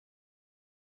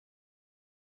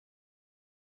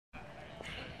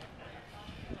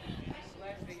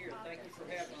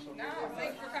No,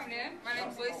 thank you for coming in. My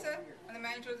name's Lisa. I'm the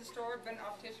manager of the store. I've been an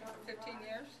optician for 15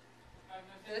 years.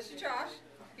 This is Josh.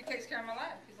 He takes care of my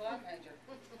lab. He's the lab manager.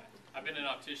 I've been an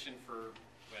optician for,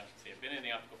 well, let's see, I've been in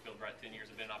the optical field for about 10 years.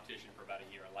 I've been an optician for about a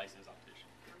year, a licensed optician.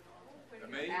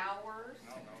 Hours?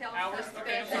 No. Hours?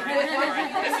 Okay, I'm sorry. All right.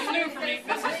 This is new for me.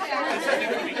 This is new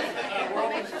for me.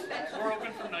 We're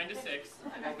open from 9 to 6.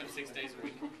 We're open 6 days a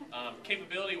week.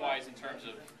 Capability-wise, in terms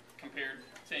of compared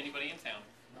to anybody in town,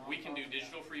 we can do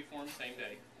digital freeform same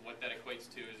day. What that equates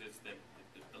to is it's the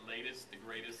latest, the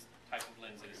greatest type of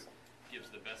lenses, gives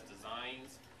the best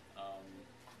designs,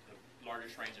 the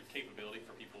largest range of capability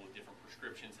for people with different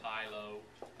prescriptions, high, low,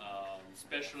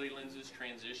 specialty lenses,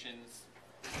 transitions,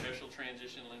 special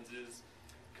transition lenses,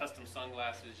 custom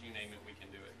sunglasses, you name it, we can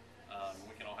do it.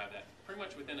 We can all have that pretty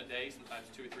much within a day, sometimes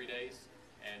 2 or 3 days,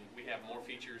 and we have more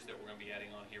features that we're going to be adding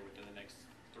on here within the next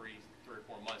three or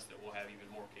 4 months that we'll have even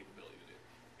more capability to do.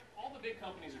 All the big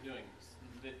companies are doing this.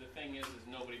 The thing is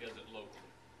nobody does it locally.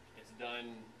 It's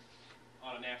done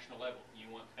on a national level. You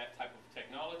want that type of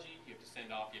technology, you have to send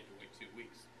off, you have to wait 2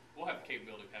 weeks. We'll have the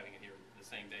capability of having it here the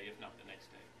same day, if not the next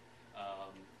day.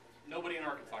 Nobody in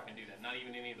Arkansas can do that, not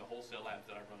even any of the wholesale labs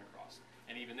that I've run across.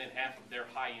 And even then, half of their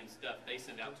high-end stuff they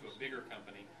send out to a bigger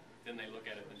company, then they look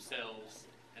at it themselves,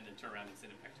 and then turn around and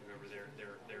send it back to whoever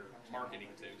they're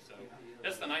marketing to. So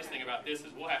that's the nice thing about this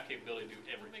is we'll have capability to do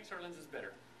everything. It makes our lenses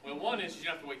better. Well, one is you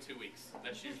don't have to wait 2 weeks.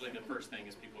 That's usually the first thing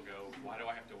is people go, why do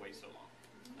I have to wait so long?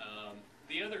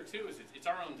 The other two is it's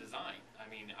our own design. I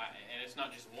mean, and it's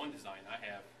not just one design. I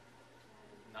have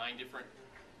 9 different,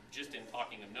 just in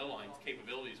talking of no lines,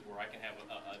 capabilities where I can have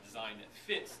a design that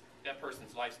fits that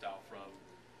person's lifestyle, from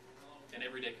an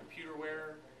everyday computer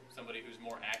wearer, somebody who's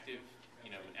more active,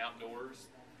 you know, in outdoors,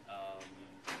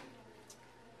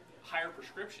 higher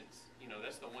prescriptions. You know,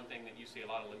 that's the one thing that you see a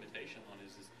lot of limitation on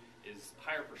is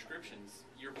higher prescriptions.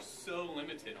 You're so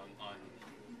limited on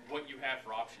what you have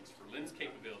for options for lens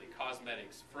capability,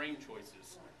 cosmetics, frame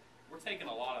choices. We're taking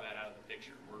a lot of that out of the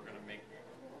picture. We're going to make,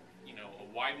 you know, a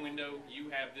wide window. You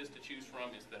have this to choose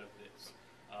from instead of this.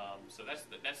 So that's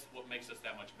what makes us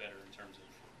that much better in terms of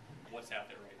what's out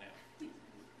there right now.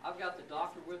 I've got the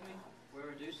doctor with me. We'll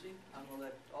introduce him. I'm going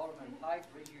to let Alderman Pike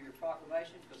read you your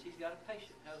proclamation because he's got a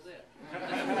patient. How's that?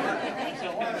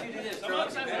 So why don't you do this? I'll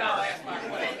ask my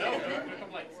question. No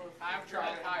complaints. I'm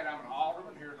Charlie Hyde. I'm an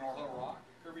alderman here in North Little Rock.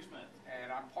 Kirby Smith.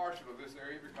 And I'm partial to this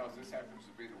area because this happens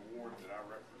to be the ward that I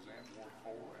represent, Ward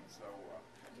 4. And so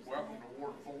welcome to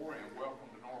Ward 4 and welcome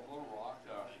to North Little Rock.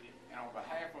 And on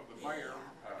behalf of the mayor,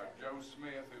 Joe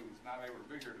Smith, who's not able to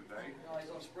be here today. No,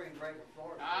 he's on spring break in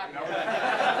Florida. I know that.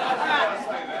 I was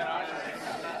say that.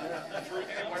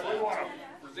 Anyway, we want to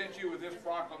present you with this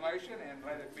proclamation and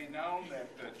let it be known that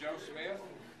Joe Smith,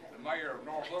 the mayor of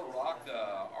North Little Rock,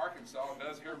 Arkansas,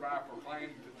 does hereby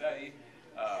proclaim today,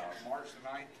 March the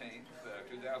 19th,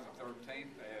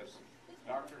 2013, as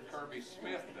Dr. Kirby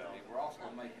Smith Day. We're also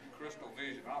making Crystal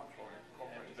Vision Optical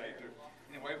Day too.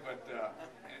 Anyway, but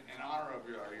in honor of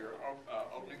your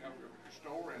opening of your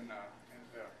store and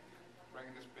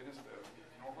bringing this business to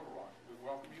North Little Rock, we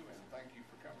welcome you and thank you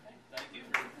for coming. Thank you.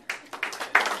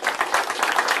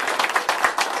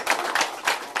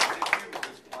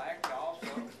 This plaque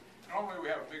also. Normally we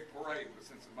have a big parade, but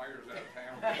since the mayor's out of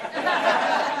town.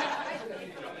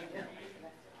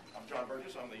 I'm John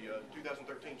Burgess. I'm the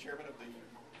 2013 chairman of the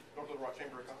North Little Rock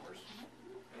Chamber of Commerce.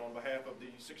 And on behalf of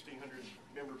the 1,600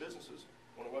 member businesses,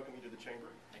 I want to welcome you to the chamber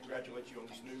and congratulate you on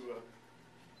this new,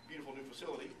 beautiful new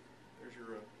facility. There's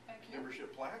your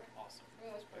membership plaque. Awesome.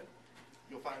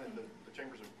 You'll find that the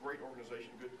chamber's a great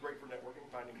organization, great for networking,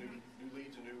 finding new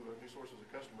leads and new sources of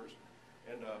customers.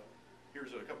 And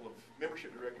here's a couple of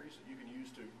membership directories that you can use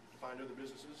to find other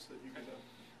businesses that you can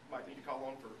might need to call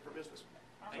on for business.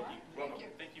 Thank you. Welcome.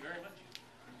 Thank you very much.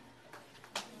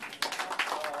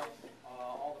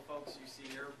 All the folks you see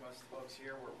here, most of the folks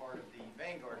here, we're part of the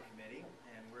Vanguard Committee,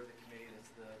 and we're the committee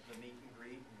that's the meet and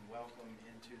greet and welcome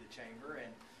into the chamber.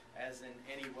 And as in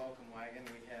any welcome wagon,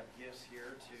 we have gifts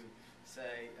here to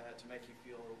say, to make you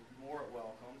feel more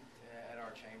welcome at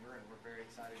our chamber, and we're very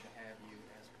excited to have you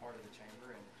as part of the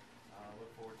chamber and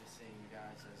look forward to seeing you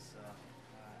guys as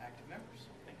active members.